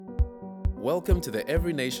Welcome to the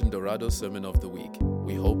Every Nation Dorado Sermon of the Week.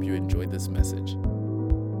 We hope you enjoyed this message.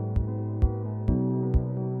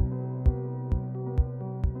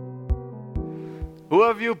 Who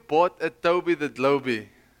of you bought a Toby the Globy?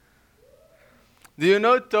 Do you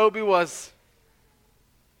know Toby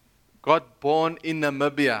got born in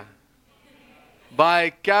Namibia by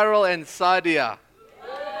Carol and Sadia?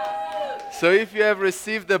 So if you have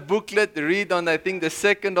received the booklet, read on I think the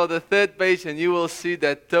second or the third page and you will see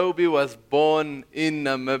that Toby was born in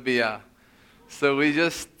Namibia. So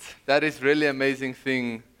that is really amazing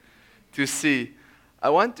thing to see. I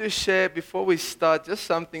want to share before we start just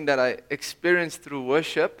something that I experienced through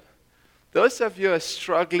worship. Those of you who are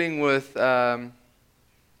struggling with a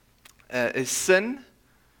sin,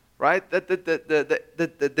 right?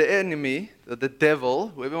 The enemy, the devil,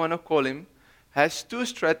 whoever you want to call him, has two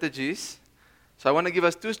strategies. So I want to give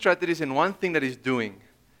us two strategies in one thing that he's doing.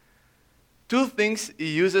 Two things he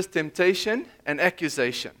uses: temptation and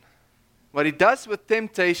accusation. What he does with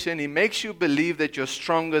temptation, he makes you believe that you're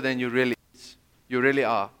stronger than you really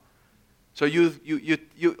are. So you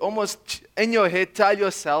almost in your head tell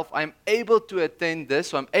yourself, I'm able to attain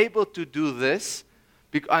this, or I'm able to do this,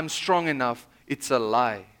 because I'm strong enough. It's a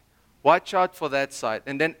lie. Watch out for that side.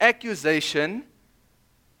 And then accusation,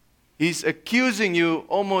 he's accusing you,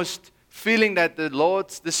 almost feeling that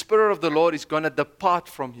the Spirit of the Lord is going to depart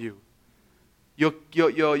from you. You're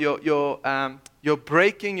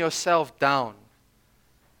breaking yourself down.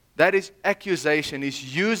 That is accusation.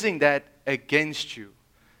 He's using that against you.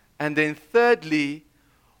 And then thirdly,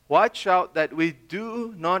 watch out that we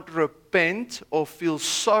do not repent or feel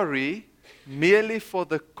sorry merely for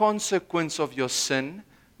the consequence of your sin,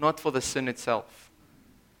 not for the sin itself.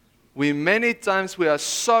 Many times we are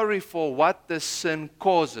sorry for what the sin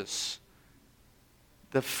causes.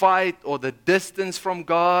 The fight or the distance from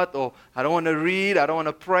God, or I don't want to read, I don't want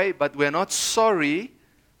to pray, but we're not sorry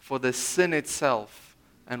for the sin itself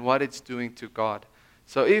and what it's doing to God.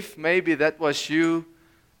 So if maybe that was you,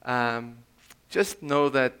 just know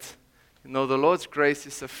that the Lord's grace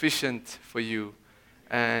is sufficient for you.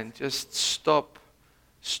 And just stop.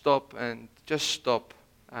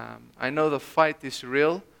 I know the fight is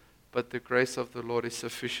real, but the grace of the Lord is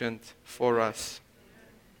sufficient for us.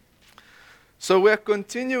 So we're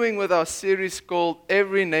continuing with our series called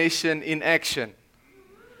Every Nation in Action.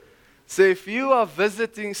 So if you are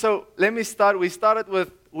visiting, so let me start. We started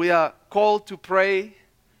with, we are called to pray,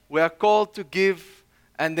 we are called to give,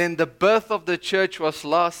 and then the birth of the church was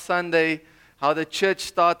last Sunday, how the church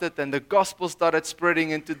started and the gospel started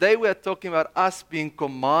spreading. And today we are talking about us being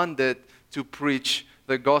commanded to preach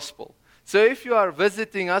the gospel. So if you are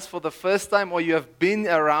visiting us for the first time or you have been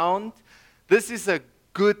around, this is a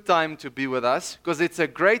good time to be with us, because it's a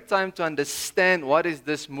great time to understand what is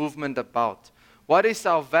this movement about. What is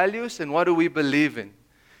our values and what do we believe in?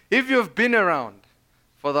 If you've been around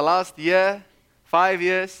for the last year, 5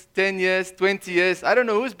 years, 10 years, 20 years, I don't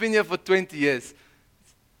know who's been here for 20 years.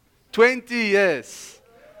 20 years.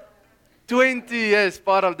 20 years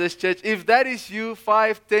part of this church. If that is you,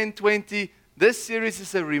 5, 10, 20, this series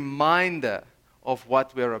is a reminder of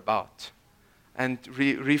what we're about. And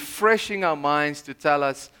refreshing our minds to tell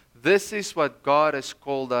us this is what God has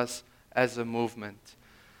called us as a movement.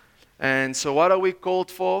 And so what are we called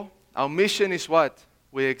for? Our mission is what?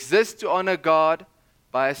 We exist to honor God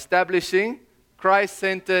by establishing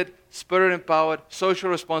Christ-centered, Spirit-empowered, social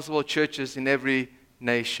responsible churches in every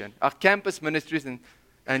nation. Our campus ministries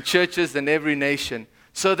and churches in every nation.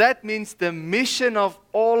 So that means the mission of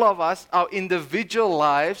all of us, our individual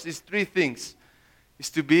lives, is three things.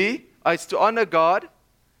 It's to honor God,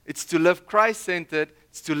 it's to live Christ-centered,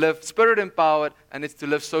 it's to live Spirit-empowered, and it's to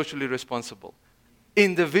live socially responsible.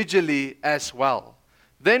 Individually as well.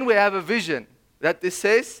 Then we have a vision that this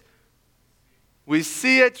says, we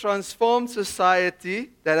see a transformed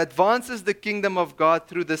society that advances the kingdom of God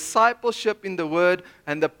through discipleship in the Word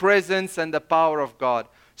and the presence and the power of God.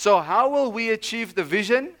 So how will we achieve the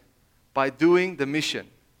vision? By doing the mission.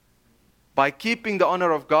 By keeping the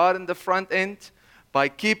honor of God in the front end, by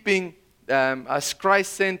keeping us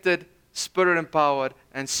Christ-centered, Spirit-empowered,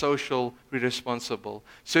 and socially responsible.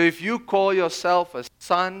 So if you call yourself a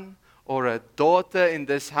son or a daughter in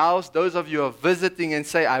this house, those of you who are visiting and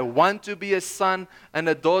say, I want to be a son and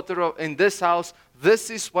a daughter in this house, this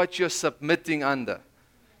is what you're submitting under.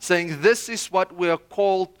 Saying this is what we are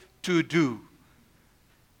called to do.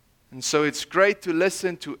 And so it's great to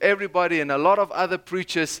listen to everybody and a lot of other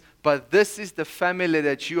preachers, but this is the family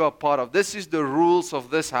that you are part of. This is the rules of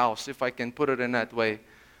this house, if I can put it in that way.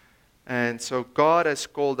 And so God has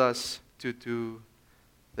called us to do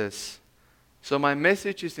this. So my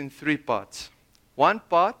message is in three parts. One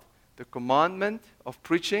part, the commandment of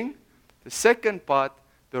preaching. The second part,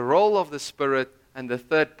 the role of the Spirit. And the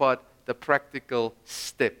third part, the practical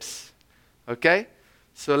steps. Okay?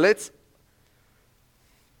 So let's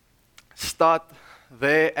start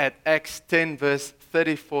there at Acts 10, verse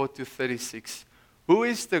 34 to 36. Who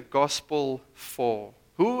is the gospel for?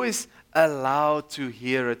 Who is allowed to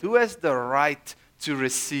hear it? Who has the right to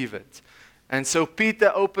receive it? And so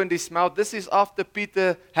Peter opened his mouth. This is after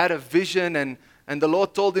Peter had a vision and the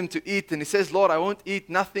Lord told him to eat. And he says, Lord, I won't eat.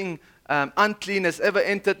 Nothing unclean has ever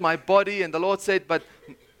entered my body. And the Lord said, but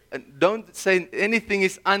don't say anything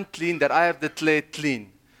is unclean that I have declared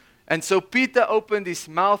clean. And so Peter opened his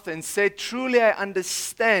mouth and said, truly I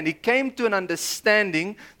understand. He came to an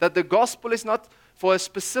understanding that the gospel is not for a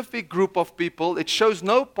specific group of people. It shows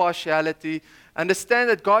no partiality. Understand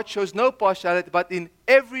that God shows no partiality, but in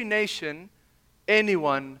every nation,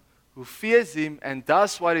 anyone who fears Him and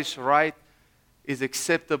does what is right is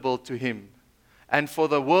acceptable to Him. And for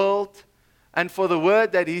the world, and for the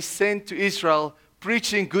word that He sent to Israel,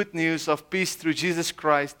 preaching good news of peace through Jesus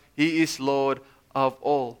Christ, He is Lord of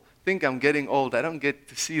all. I think I'm getting old. I don't get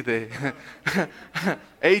to see there.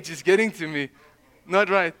 Age is getting to me. Not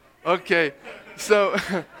right. Okay. So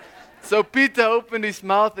Peter opened his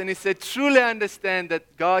mouth and he said, truly I understand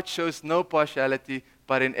that God shows no partiality,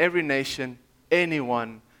 but in every nation,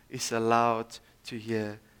 anyone is allowed to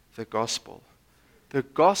hear the gospel. The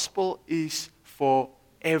gospel is for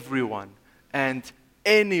everyone and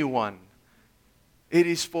anyone. It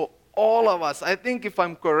is for all of us. I think if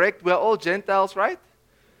I'm correct, we're all Gentiles, right?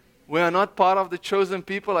 We are not part of the chosen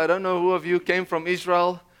people. I don't know who of you came from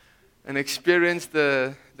Israel and experienced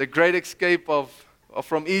the great escape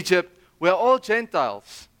from Egypt. We're all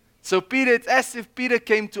Gentiles. So Peter, it's as if Peter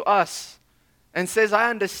came to us and says, I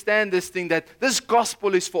understand this thing, that this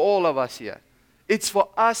gospel is for all of us here. It's for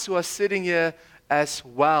us who are sitting here as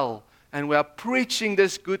well. And we are preaching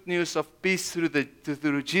this good news of peace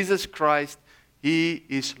through Jesus Christ. He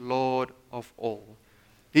is Lord of all.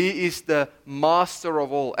 He is the master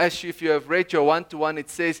of all. As if you have read your one-to-one, it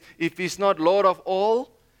says, if He's not Lord of all,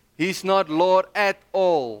 He's not Lord at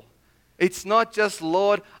all. It's not just,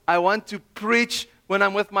 Lord, I want to preach when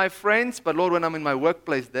I'm with my friends, but Lord, when I'm in my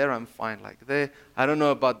workplace, there I'm fine. Like there, I don't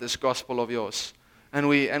know about this gospel of yours. And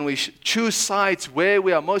we choose sides where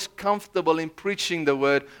we are most comfortable in preaching the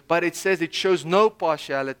word, but it says it shows no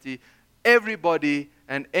partiality. Everybody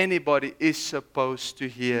and anybody is supposed to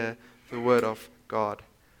hear the word of God.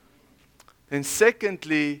 Then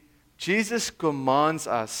secondly, Jesus commands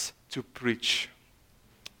us to preach.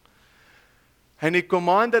 And He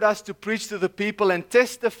commanded us to preach to the people and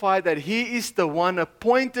testify that He is the one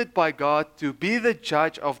appointed by God to be the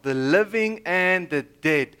judge of the living and the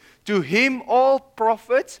dead. To Him all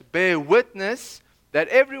prophets bear witness that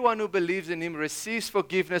everyone who believes in Him receives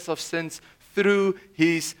forgiveness of sins through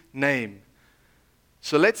His name.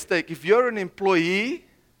 So let's take, if you're an employee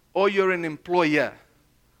or you're an employer,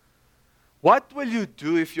 what will you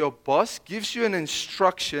do if your boss gives you an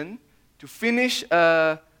instruction to finish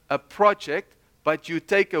a project, but you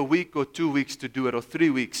take a week or 2 weeks to do it, or 3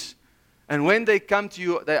 weeks? And when they come to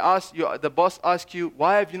you, the boss asks you,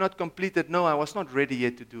 why have you not completed? No, I was not ready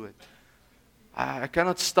yet to do it. I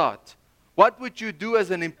cannot start. What would you do as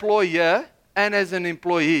an employer and as an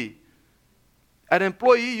employee? An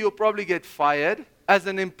employee, you'll probably get fired. As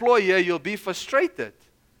an employer, you'll be frustrated.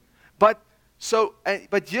 But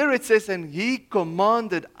here it says, and He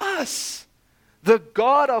commanded us. The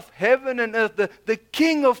God of heaven and earth, the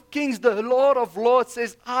King of kings, the Lord of lords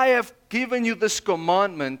says, I have given you this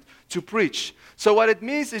commandment to preach. So what it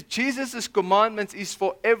means is Jesus' commandments is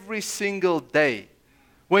for every single day.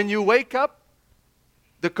 When you wake up,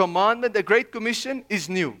 the commandment, the Great Commission is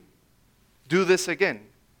new. Do this again.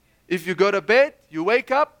 If you go to bed, you wake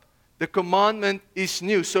up, the commandment is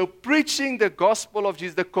new. So preaching the gospel of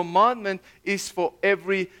Jesus, the commandment is for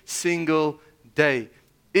every single day.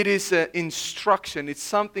 It is an instruction. It's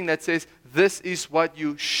something that says, this is what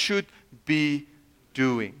you should be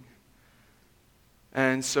doing.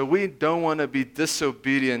 And so we don't want to be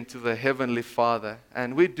disobedient to the Heavenly Father.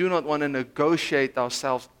 And we do not want to negotiate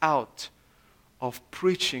ourselves out of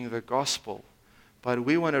preaching the gospel. But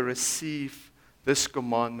we want to receive this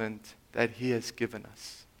commandment that He has given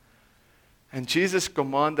us. And Jesus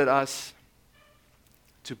commanded us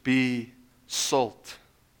to be salt.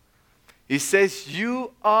 He says,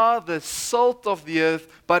 you are the salt of the earth,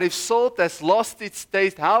 but if salt has lost its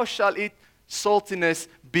taste, how shall its saltiness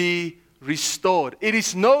be restored? It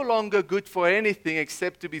is no longer good for anything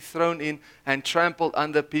except to be thrown in and trampled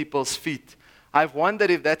under people's feet. I've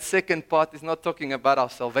wondered if that second part is not talking about our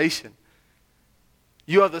salvation.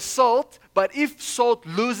 You are the salt, but if salt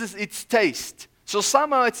loses its taste, so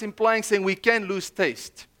somehow it's implying saying we can lose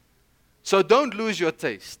taste. So don't lose your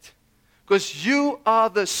taste. Because you are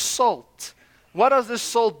the salt. What does the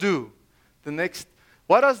salt do?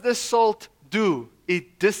 What does the salt do?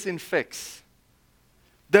 It disinfects.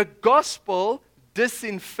 The gospel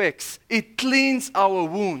disinfects. It cleans our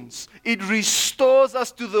wounds. It restores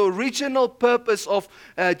us to the original purpose of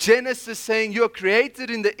Genesis, saying you're created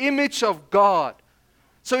in the image of God.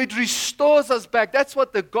 So it restores us back. That's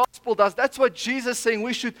what the gospel does. That's what Jesus is saying.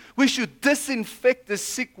 We should disinfect the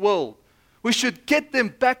sick world. We should get them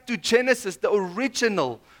back to Genesis, the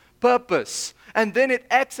original purpose. And then it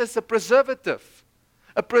acts as a preservative.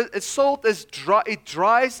 Salt is dry. It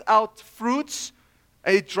dries out fruits.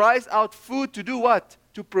 It dries out food to do what?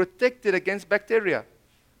 To protect it against bacteria.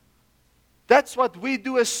 That's what we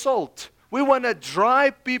do as salt. We want to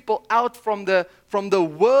drive people out from the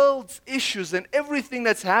world's issues and everything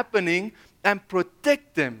that's happening and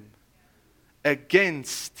protect them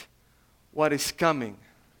against what is coming.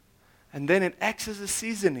 And then it acts as a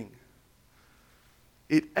seasoning.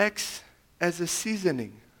 It acts as a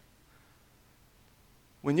seasoning.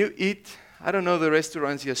 When you eat, I don't know the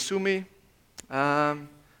restaurants here, Sumi,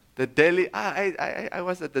 the deli. I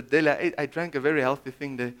was at the deli. I drank a very healthy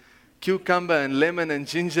thing, the cucumber and lemon and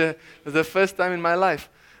ginger. It was the first time in my life.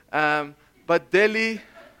 But deli,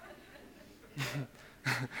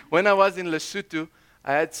 when I was in Lesotho,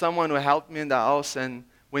 I had someone who helped me in the house, and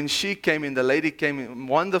when she came in, the lady came in,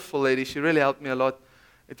 wonderful lady, she really helped me a lot.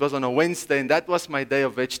 It was on a Wednesday, and that was my day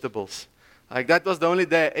of vegetables. Like, that was the only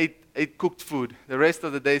day I ate cooked food. The rest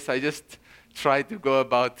of the days, I just tried to go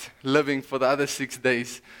about living for the other 6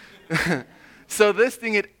 days. So this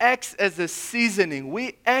thing, it acts as a seasoning.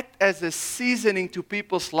 We act as a seasoning to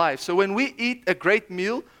people's lives. So when we eat a great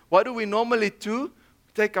meal, what do we normally do?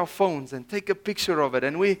 Take our phones and take a picture of it,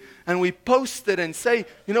 and we post it and say,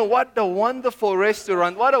 you know, what a wonderful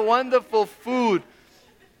restaurant, what a wonderful food.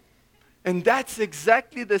 And that's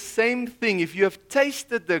exactly the same thing. If you have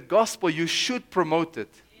tasted the gospel, you should promote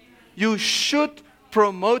it. You should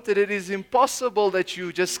promote it. It is impossible that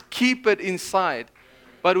you just keep it inside.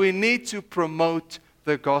 But we need to promote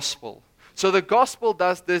the gospel. So the gospel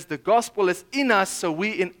does this. The gospel is in us, so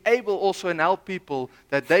we enable also and help people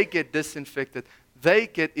that they get disinfected. They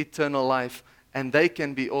get eternal life, and they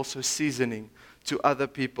can be also seasoning to other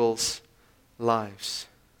people's lives.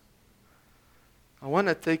 I want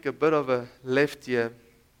to take a bit of a left here.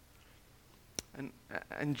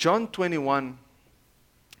 And John 21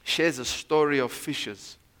 shares a story of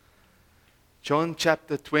fishes. John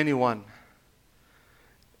chapter 21.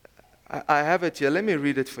 I have it here. Let me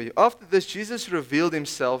read it for you. After this, Jesus revealed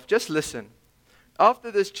himself. Just listen.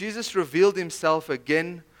 After this, Jesus revealed himself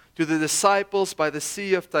again to the disciples by the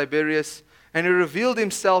Sea of Tiberias, and he revealed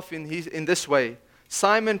himself in this way.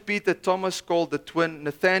 Simon Peter, Thomas called the twin,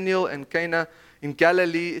 Nathanael and Cana in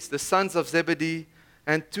Galilee, is the sons of Zebedee,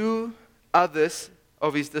 and 2 others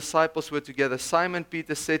of his disciples were together. Simon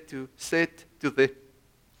Peter said to them,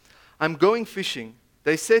 I'm going fishing.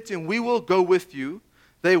 They said to him, we will go with you.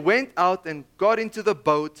 They went out and got into the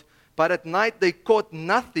boat, but at night they caught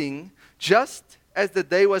nothing. Just as the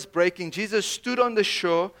day was breaking, Jesus stood on the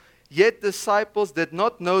shore, yet disciples did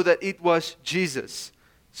not know that it was Jesus.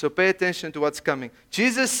 So pay attention to what's coming.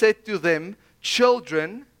 Jesus said to them,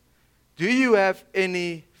 children, do you have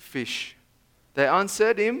any fish? They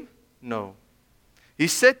answered him, no. He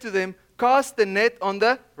said to them, cast the net on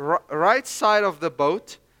the right side of the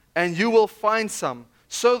boat, and you will find some.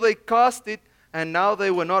 So they cast it, and now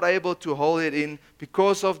they were not able to hold it in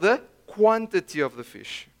because of the quantity of the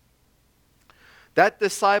fish. That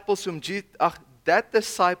disciple whom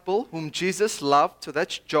Jesus loved, so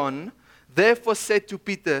that's John, therefore said to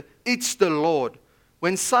Peter, it's the Lord.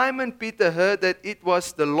 When Simon Peter heard that it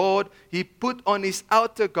was the Lord, he put on his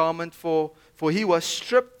outer garment, for he was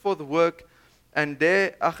stripped for the work, and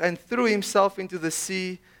threw himself into the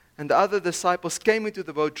sea. And the other disciples came into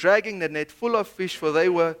the boat, dragging the net full of fish, for they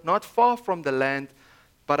were not far from the land,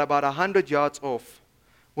 but about 100 yards off.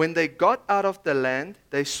 When they got out of the land,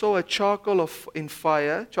 they saw a charcoal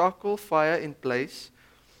fire in place,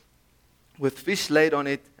 with fish laid on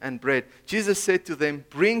it and bread. Jesus said to them,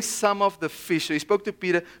 bring some of the fish. So he spoke to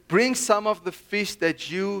Peter, bring some of the fish that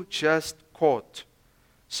you just caught.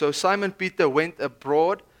 So Simon Peter went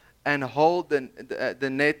abroad and hauled the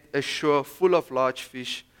net ashore full of large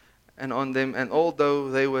fish, and on them, and although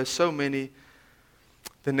they were so many,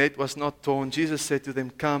 the net was not torn. Jesus said to them,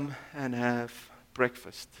 come and have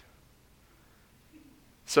breakfast.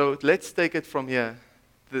 So let's take it from here.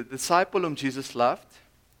 The disciple whom Jesus loved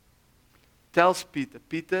tells Peter,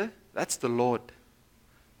 Peter, that's the Lord.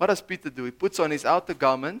 What does Peter do? He puts on his outer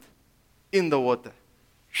garment in the water,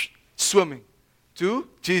 swimming to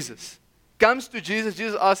Jesus. Comes to Jesus.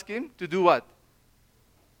 Jesus asks him to do what?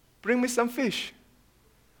 Bring me some fish.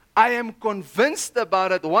 I am convinced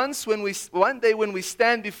about it. One day when we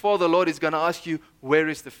stand before the Lord, He's going to ask you, where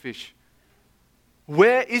is the fish?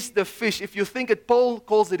 Where is the fish? If you think it, Paul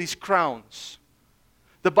calls it his crowns.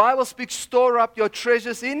 The Bible speaks, store up your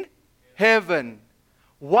treasures in heaven.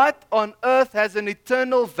 What on earth has an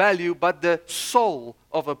eternal value but the soul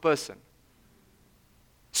of a person?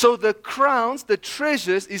 So the crowns, the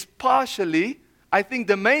treasures is partially, I think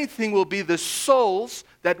the main thing will be the souls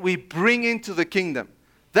that we bring into the kingdom.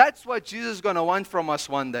 That's what Jesus is going to want from us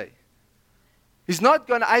one day.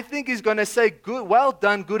 I think He's going to say, good, well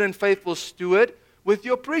done, good and faithful steward, with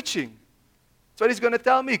your preaching. That's what He's going to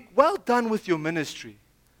tell me. Well done with your ministry.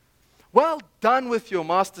 Well done with your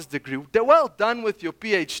master's degree. Well done with your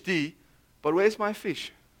PhD. But where's my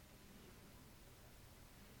fish?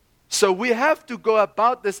 So we have to go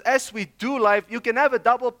about this as we do life. You can have a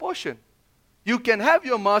double portion. You can have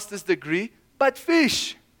your master's degree, but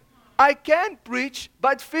fish. I can preach,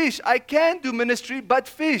 but fish. I can do ministry, but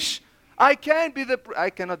fish. I cannot be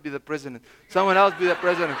the president. Someone else be the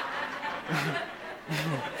president.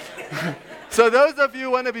 So those of you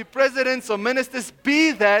who want to be presidents or ministers,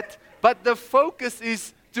 be that, but the focus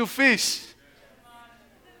is to fish.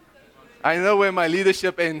 I know where my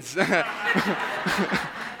leadership ends.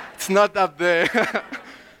 It's not up there.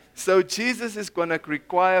 So Jesus is going to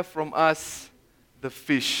require from us the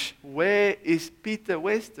fish. Where is Peter?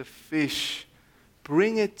 Where's the fish?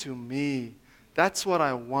 Bring it to me. That's what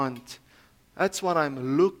I want. That's what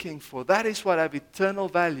I'm looking for. That is what have eternal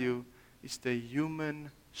value, is the human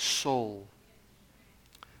soul.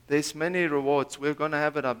 There's many rewards. We're going to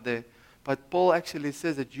have it up there. But Paul actually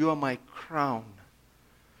says that you are my crown.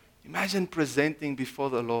 Imagine presenting before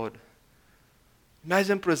the Lord.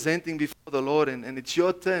 Imagine presenting before the Lord and it's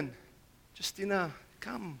your turn. Justina,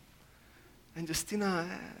 come. And Justina,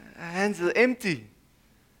 her hands are empty.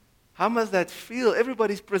 How must that feel?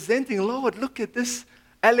 Everybody's presenting, Lord, look at this.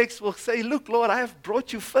 Alex will say, look, Lord, I have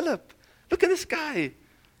brought you Philip. Look at this guy.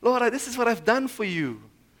 Lord, this is what I've done for you.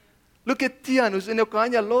 Look at Tian, who's in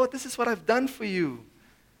Okanya. Lord, this is what I've done for you.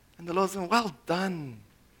 And the Lord's saying, well done.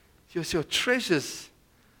 You're your treasures.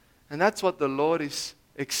 And that's what the Lord is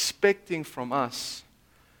expecting from us.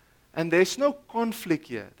 And there's no conflict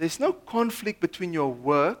here. There's no conflict between your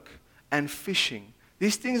work and fishing.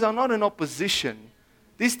 These things are not in opposition.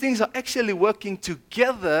 These things are actually working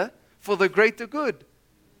together for the greater good.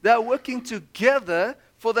 They are working together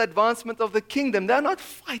for the advancement of the kingdom. They're not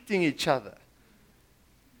fighting each other.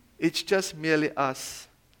 It's just merely us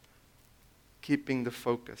keeping the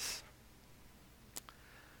focus.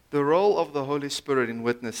 The role of the Holy Spirit in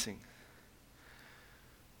witnessing.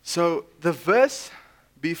 So the verse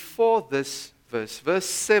before this verse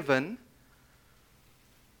 7,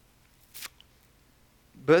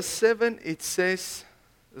 it says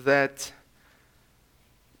that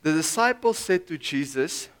the disciples said to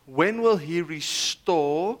Jesus, when will He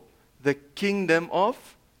restore the kingdom of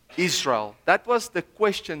Israel? That was the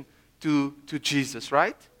question to Jesus,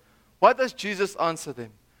 right? What does Jesus answer them?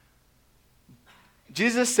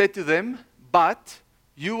 Jesus said to them, but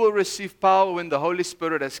you will receive power when the Holy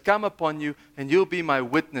Spirit has come upon you, and you'll be my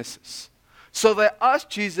witnesses. So they asked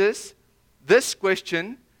Jesus this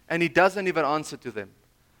question, and He doesn't even answer to them.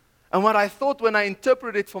 And what I thought when I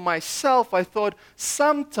interpreted it for myself, I thought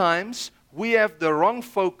sometimes we have the wrong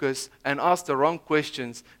focus and ask the wrong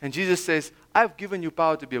questions. And Jesus says, I've given you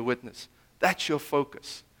power to be a witness. That's your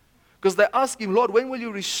focus. Because they ask Him, Lord, when will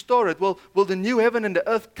you restore it? Will the new heaven and the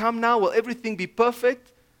earth come now? Will everything be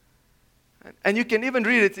perfect? And you can even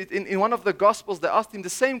read it in one of the Gospels. They asked Him the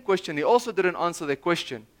same question. He also didn't answer their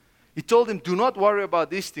question. He told them, do not worry about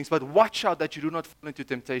these things, but watch out that you do not fall into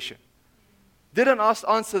temptation. Didn't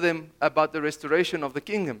answer them about the restoration of the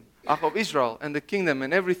kingdom, of Israel and the kingdom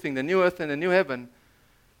and everything, the new earth and the new heaven.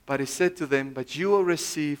 But He said to them, but you will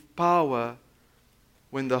receive power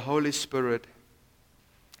when the Holy Spirit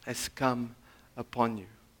has come upon you.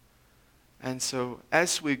 And so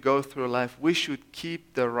as we go through life, we should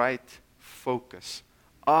keep the right focus.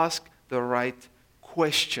 Ask the right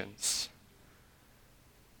questions.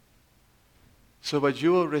 So, but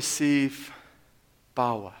you will receive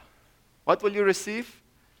power. What will you receive?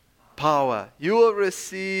 Power. You will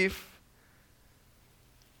receive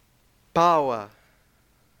power.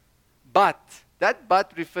 But, that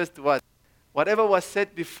but refers to what? Whatever was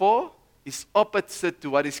said before is opposite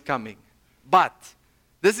to what is coming. But,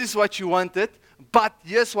 this is what you wanted, but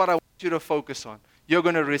here's what I want you to focus on. you're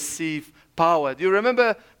going to receive power. Do you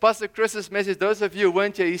remember Pastor Chris's message? Those of you who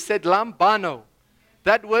weren't here, he said lambano.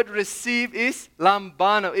 That word receive is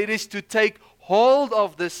lambano. It is to take hold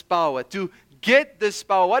of this power, to get this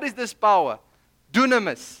power. What is this power?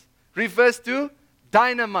 Dunamis. Refers to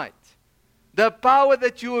dynamite. The power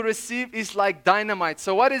that you will receive is like dynamite.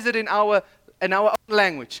 So what is it in our own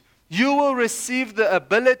language? You will receive the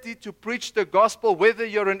ability to preach the gospel whether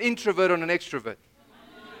you're an introvert or an extrovert.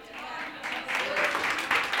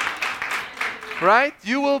 Right?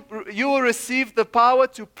 You will receive the power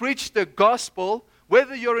to preach the gospel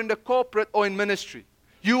whether you're in the corporate or in ministry.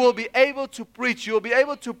 You will be able to preach. You will be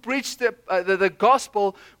able to preach the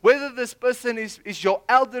gospel whether this person is your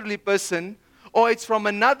elderly person or it's from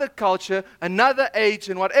another culture, another age,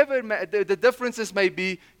 and whatever the differences may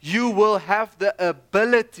be, you will have the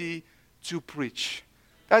ability to preach.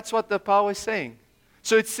 That's what the power is saying.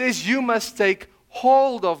 So it says you must take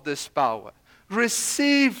hold of this power.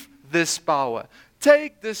 Receive this power.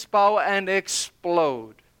 Take this power and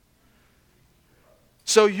explode.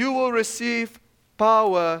 So you will receive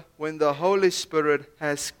power when the Holy Spirit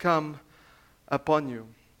has come upon you.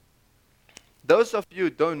 Those of you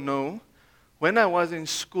who don't know, when I was in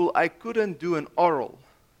school, I couldn't do an oral.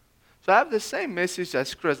 So I have the same message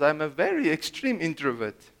as Chris. I'm a very extreme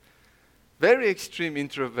introvert. Very extreme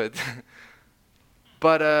introvert.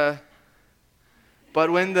 But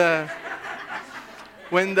when the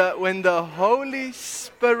Holy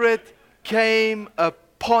Spirit came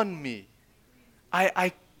upon me,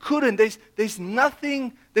 I couldn't. There's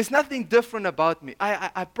nothing different about me.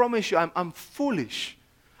 I promise you, I'm foolish.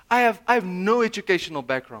 I have no educational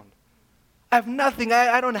background. I have nothing.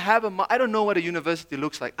 I don't know what a university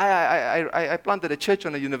looks like. I planted a church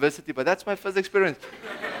on a university, but that's my first experience.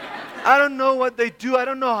 I don't know what they do. I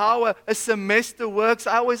don't know how a semester works.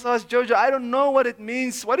 I always ask Jojo, I don't know what it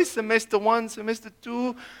means. What is semester 1, semester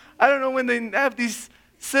 2? I don't know when they have these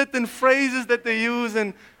certain phrases that they use.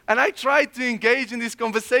 And I try to engage in these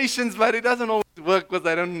conversations, but it doesn't always work because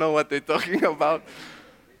I don't know what they're talking about.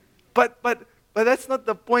 But that's not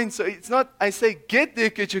the point. So it's not, I say, get the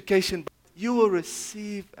education, but you will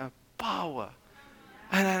receive a power.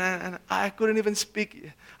 And I couldn't even speak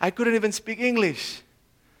English.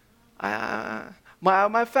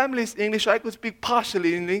 My family is English, so I could speak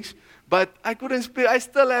partially English, but I couldn't speak. I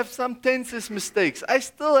still have some tenses mistakes. I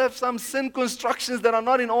still have some sin constructions that are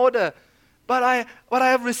not in order. But I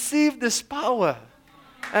have received this power,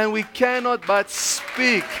 and we cannot but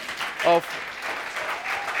speak of.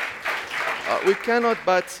 We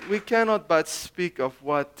cannot but speak of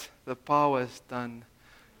what the power has done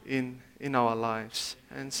in our lives,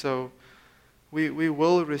 and so. We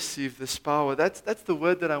will receive this power. That's the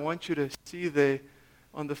word that I want you to see there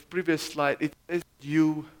on the previous slide. It says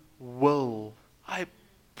you will. I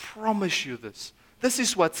promise you this. This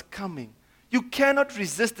is what's coming. You cannot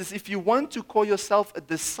resist this. If you want to call yourself a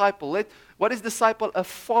disciple, what is disciple? A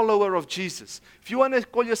follower of Jesus. If you want to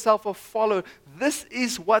call yourself a follower, this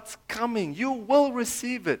is what's coming. You will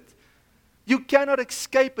receive it. You cannot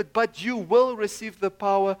escape it, but you will receive the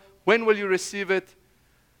power. When will you receive it?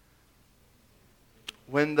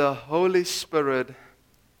 When the Holy Spirit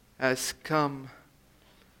has come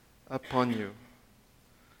upon you.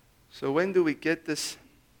 So when do we get this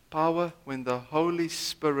power? When the Holy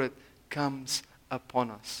Spirit comes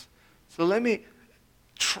upon us. So let me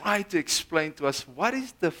try to explain to us, what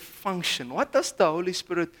is the function? What does the Holy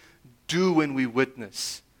Spirit do when we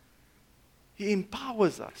witness? He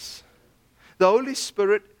empowers us. The Holy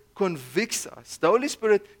Spirit convicts us. The Holy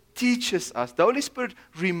Spirit teaches us. The Holy Spirit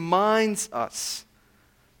reminds us.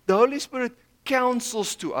 The Holy Spirit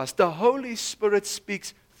counsels to us. The Holy Spirit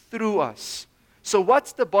speaks through us. So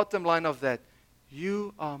what's the bottom line of that?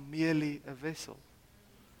 You are merely a vessel.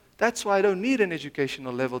 That's why I don't need an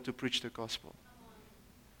educational level to preach the gospel.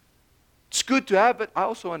 It's good to have it. I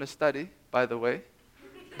also want to study, by the way.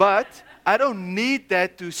 But I don't need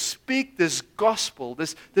that to speak this gospel,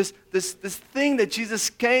 this thing that Jesus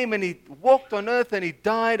came and He walked on earth and He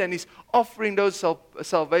died and He's offering those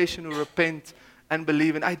salvation who repent and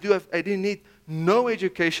believe. And I didn't need no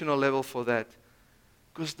educational level for that.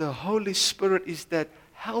 Because the Holy Spirit is that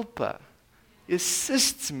helper. He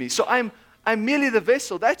assists me. So I'm merely the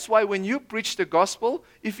vessel. That's why when you preach the gospel,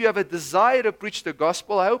 if you have a desire to preach the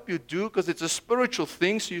gospel, I hope you do, because it's a spiritual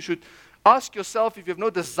thing. So you should ask yourself, if you have no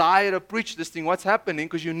desire to preach this thing, what's happening?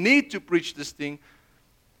 Because you need to preach this thing.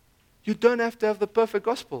 You don't have to have the perfect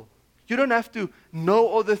gospel. You don't have to know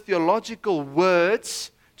all the theological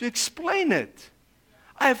words to explain it.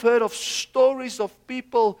 I've heard of stories of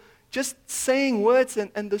people just saying words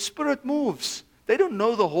and the Spirit moves. They don't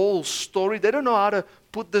know the whole story. They don't know how to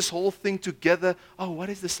put this whole thing together. Oh, what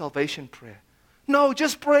is the salvation prayer? No,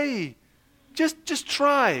 just pray. Just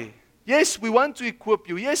try. Yes, we want to equip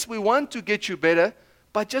you. Yes, we want to get you better.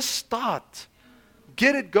 But just start.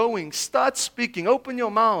 Get it going. Start speaking. Open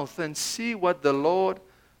your mouth and see what the Lord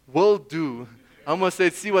will do. I almost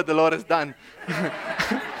said, see what the Lord has done.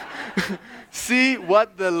 See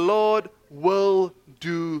what the Lord will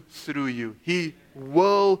do through you. He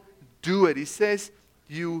will do it. He says,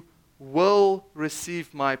 you will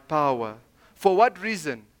receive my power. For what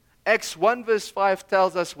reason? Acts 1 verse 5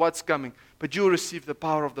 tells us what's coming. But you will receive the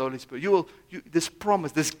power of the Holy Spirit. This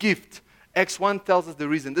promise, this gift. Acts 1 tells us the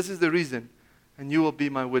reason. This is the reason. And you will be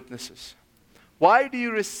my witnesses. Why do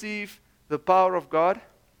you receive the power of God?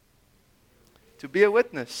 To be a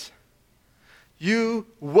witness. You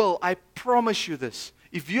will. I promise you this.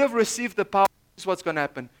 If you have received the power, this is what's going to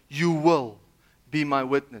happen. You will be my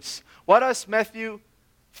witness. What does Matthew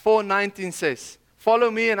 4:19 says? Follow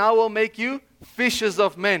me and I will make you fishers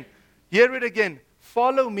of men. Hear it again.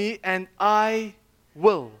 Follow me and I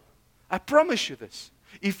will. I promise you this.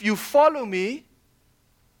 If you follow me,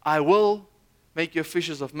 I will make you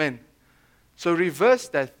fishers of men. So reverse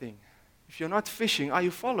that thing. If you're not fishing, are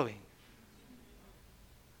you following?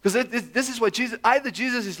 Because this is what either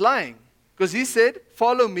Jesus is lying. Because he said,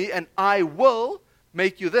 follow me and I will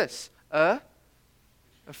make you this. A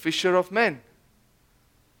fisher of men.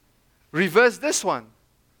 Reverse this one.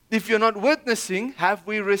 If you're not witnessing, have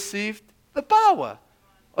we received the power?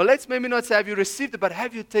 Or let's maybe not say have you received it, but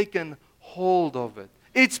have you taken hold of it?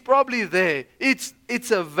 It's probably there. It's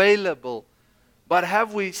available. But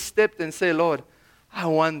have we stepped and say, Lord, I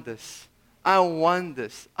want this. I want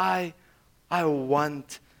this. I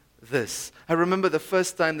want this. I remember the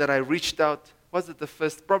first time that I reached out. Was it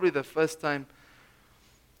probably the first time?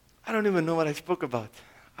 I don't even know what I spoke about.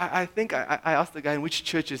 I think I asked the guy, in which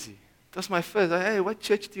church is he? That was my first. Hey, what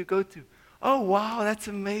church do you go to? Oh, wow, that's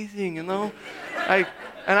amazing, And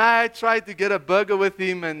I tried to get a burger with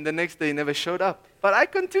him, and the next day he never showed up. But I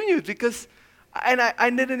continued because, I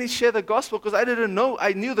didn't share the gospel because I didn't know.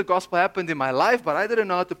 I knew the gospel happened in my life, but I didn't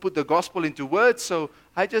know how to put the gospel into words. So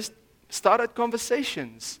I just started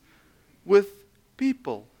conversations with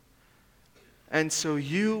people. And so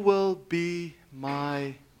you will be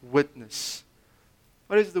my witness.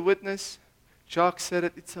 What is the witness? Jacques said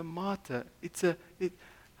it. It's a martyr. It's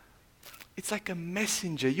like a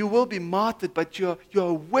messenger. You will be martyred, but you're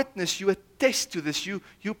a witness. You attest to this. You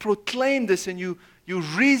proclaim this, and you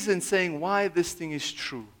reason saying why this thing is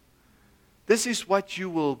true. This is what you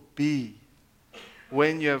will be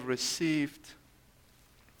when you have received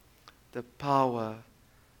the power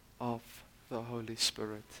of the Holy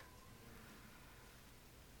Spirit.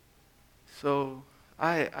 So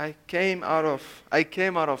I came out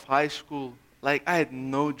of high school like I had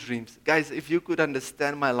no dreams. Guys, if you could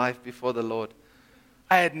understand my life before the Lord,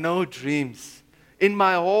 I had no dreams. In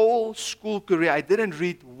my whole school career, I didn't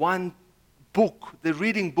read one book, the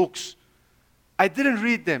reading books. I didn't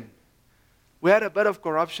read them. We had a bit of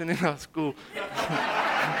corruption in our school.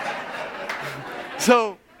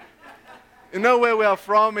 So, you know where we are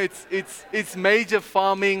from, it's major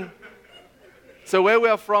farming. So where we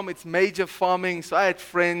are from, it's major farming. So I had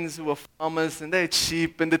friends who were farmers, and they had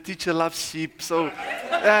sheep, and the teacher loved sheep. So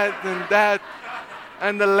that,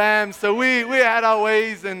 and the lambs. So we had our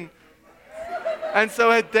ways, and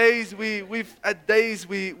so at days we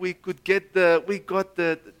could get we got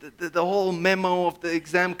the whole memo of the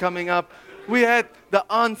exam coming up. We had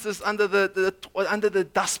the answers under the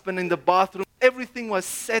dustbin in the bathroom. Everything was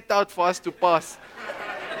set out for us to pass,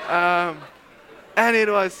 and it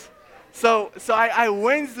was. So I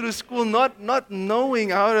went through school not knowing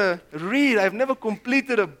how to read. I've never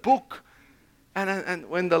completed a book. And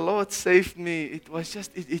when the Lord saved me, it was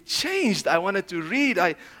just, it changed. I wanted to read.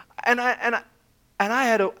 I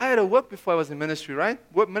had to work before I was in ministry, right?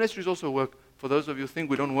 Ministry is also work. For those of you who think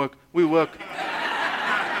we don't work, we work.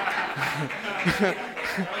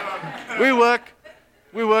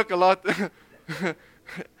 We work a lot.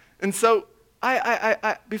 And so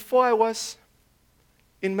I before I was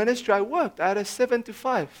in ministry, I worked. I had a 7 to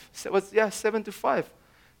 5. 7 to 5.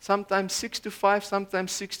 Sometimes 6 to 5,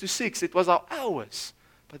 sometimes 6 to 6. It was our hours.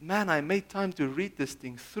 But man, I made time to read this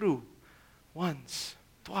thing through. Once,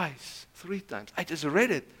 twice, 3 times. I just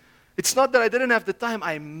read it. It's not that I didn't have the time.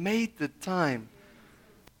 I made the time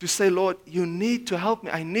to say, Lord, you need to help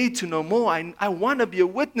me. I need to know more. I want to be a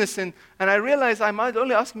witness. And I realized I'm not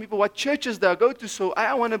only asking people what churches they go to, so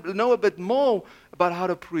I want to know a bit more about how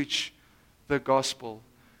to preach the gospel.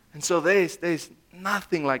 And so there's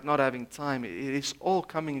nothing like not having time. It is all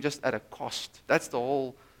coming just at a cost. That's the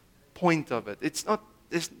whole point of it.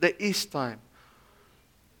 There is time.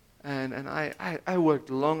 And I worked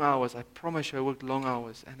long hours. I promise you I worked long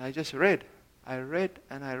hours. And I just read. I read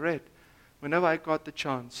and I read. Whenever I got the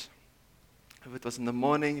chance. If it was in the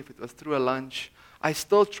morning, if it was through a lunch. I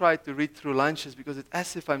still try to read through lunches because it's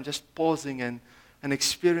as if I'm just pausing and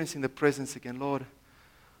experiencing the presence again. Lord,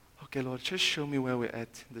 okay, Lord, just show me where we're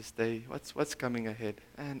at this day. What's coming ahead?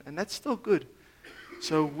 And that's still good.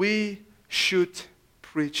 So we should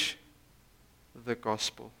preach the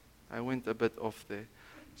gospel. I went a bit off there.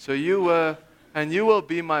 So you will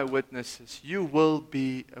be my witnesses. You will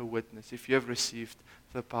be a witness if you have received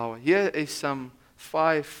the power. Here is some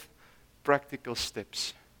 5 practical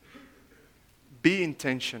steps. Be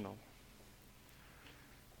intentional.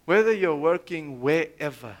 Whether you're working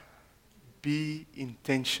wherever, be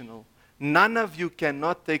intentional. None of you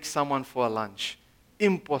cannot take someone for a lunch.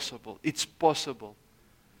 Impossible. It's possible.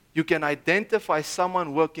 You can identify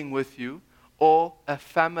someone working with you or a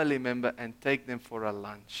family member and take them for a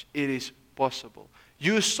lunch. It is possible.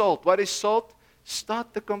 Use salt. What is salt?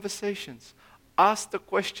 Start the conversations. Ask the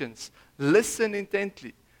questions. Listen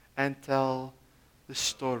intently and tell the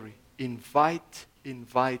story. Invite,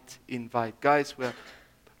 invite, invite. Guys, we're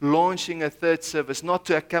launching a 3rd service, not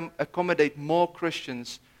to accommodate more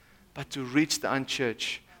Christians, but to reach the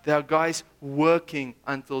unchurched. There are guys working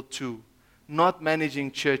until 2, not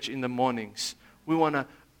managing church in the mornings. We want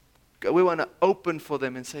to open for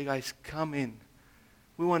them and say, guys, come in.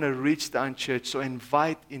 We want to reach the unchurched. So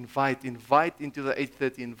invite into the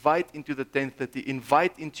 8:30, invite into the 10:30,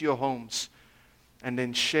 invite into your homes, and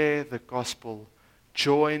then share the gospel.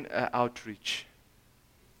 Join an outreach.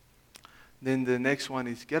 Then the next one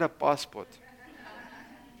is get a passport.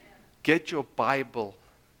 Get your Bible.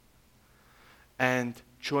 And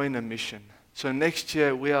join a mission. So next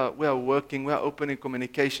year we are working, we are opening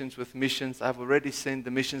communications with missions. I've already sent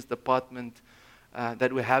the missions department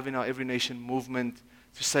that we have in our Every Nation movement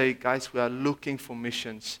to say, guys, we are looking for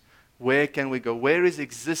missions. Where can we go? Where is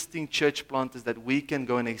existing church planters that we can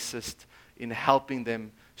go and assist in helping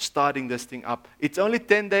them starting this thing up? It's only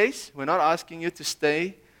 10 days. We're not asking you to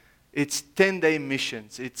stay. It's 10-day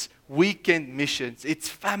missions. It's weekend missions. It's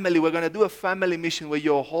family. We're going to do a family mission where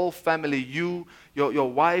your whole family, you,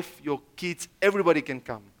 your wife, your kids, everybody can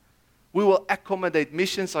come. We will accommodate.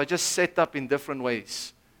 Missions are just set up in different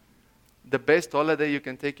ways. The best holiday you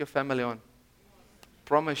can take your family on.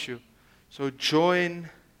 Promise you. So join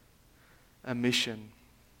a mission.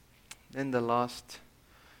 Then the last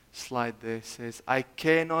slide there says, I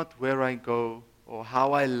care not where I go or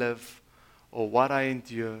how I live or what I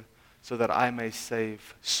endure, so that I may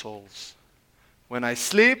save souls. When I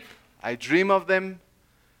sleep, I dream of them.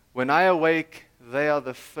 When I awake, they are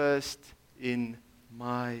the first in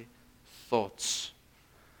my thoughts.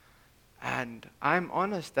 And I'm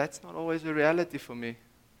honest, that's not always a reality for me.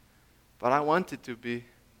 But I want it to be.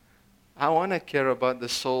 I want to care about the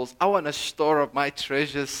souls. I want to store up my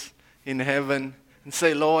treasures in heaven and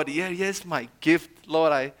say, Lord, here's my gift.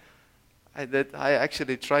 Lord, I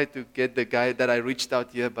actually tried to get the guy that I reached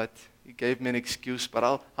out here, but he gave me an excuse,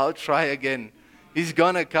 but I'll try again. He's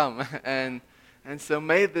going to come. And so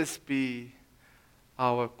may this be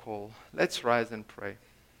our call. Let's rise and pray.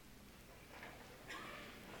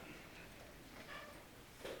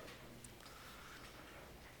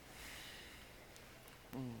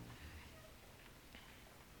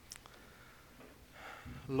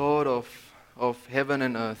 Lord of heaven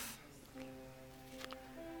and earth,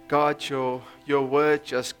 God, your word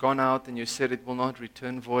just gone out and you said it will not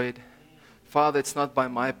return void. Father, it's not by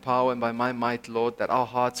my power and by my might, Lord, that our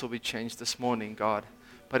hearts will be changed this morning, God,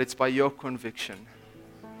 but it's by your conviction.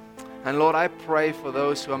 And Lord, I pray for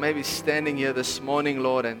those who are maybe standing here this morning,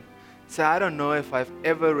 Lord, and say, I don't know if I've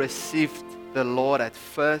ever received the Lord at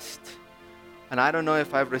first, and I don't know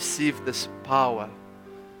if I've received this power.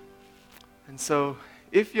 And so,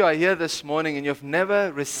 if you are here this morning and you've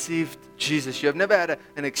never received Jesus, you have never had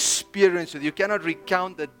an experience with, you cannot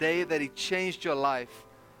recount the day that He changed your life.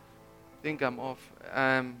 I think I'm off.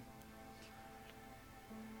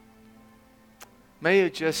 May you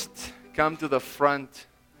just come to the front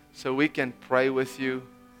so we can pray with you.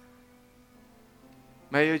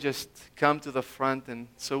 May you just come to the front and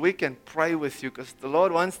so we can pray with you, because the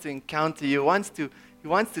Lord wants to encounter you. He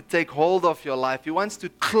wants to take hold of your life. He wants to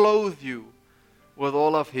clothe you with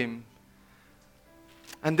all of Him.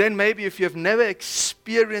 And then maybe if you have never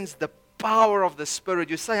experienced the power of the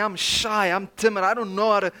Spirit, you say, I'm shy, I'm timid, I don't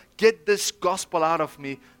know how to get this gospel out of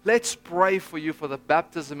me. Let's pray for you for the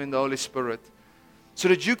baptism in the Holy Spirit, so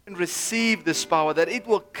that you can receive this power, that it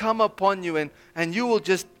will come upon you and you will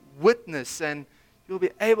just witness and you'll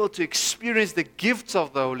be able to experience the gifts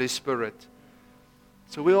of the Holy Spirit.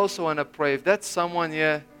 So we also want to pray. If that's someone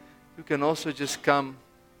here you can also just come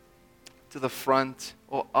to the front,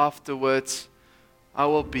 or afterwards I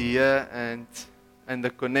will be here and the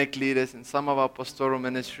Connect leaders and some of our pastoral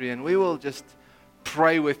ministry, and we will just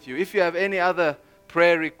pray with you. If you have any other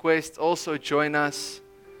prayer requests, also join us.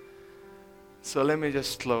 So let me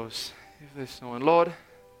just close. If there's no one, Lord,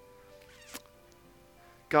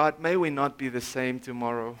 God, may we not be the same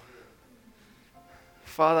tomorrow.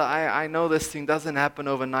 Father, I know this thing doesn't happen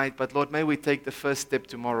overnight, but Lord, may we take the first step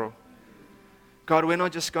tomorrow. God, we're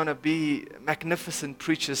not just going to be magnificent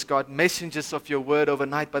preachers, God, messengers of your word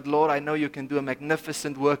overnight, but Lord, I know you can do a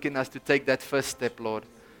magnificent work in us to take that first step, Lord.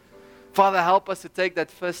 Father, help us to take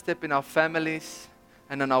that first step in our families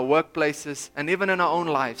and in our workplaces and even in our own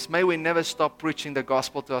lives. May we never stop preaching the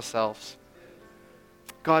gospel to ourselves.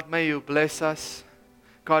 God, may you bless us.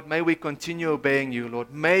 God, may we continue obeying you,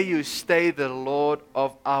 Lord. May you stay the Lord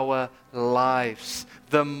of our lives,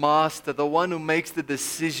 the Master, the one who makes the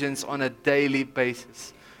decisions on a daily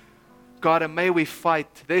basis. God, and may we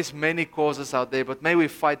fight. There's many causes out there, but may we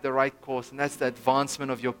fight the right cause, and that's the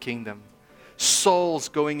advancement of your kingdom. Souls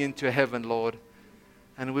going into heaven, Lord,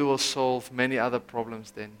 and we will solve many other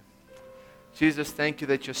problems then. Jesus, thank you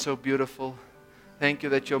that you're so beautiful. Thank you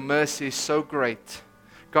that your mercy is so great.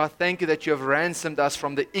 God, thank you that you have ransomed us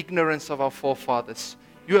from the ignorance of our forefathers.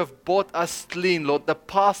 You have bought us clean, Lord. The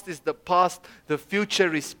past is the past. The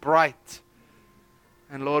future is bright.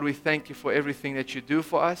 And Lord, we thank you for everything that you do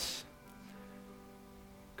for us.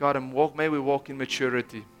 God, and may we walk in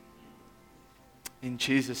maturity. In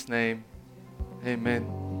Jesus' name, amen.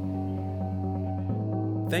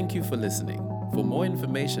 Thank you for listening. For more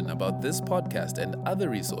information about this podcast and other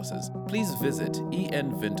resources, please visit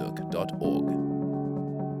enwindhoek.org.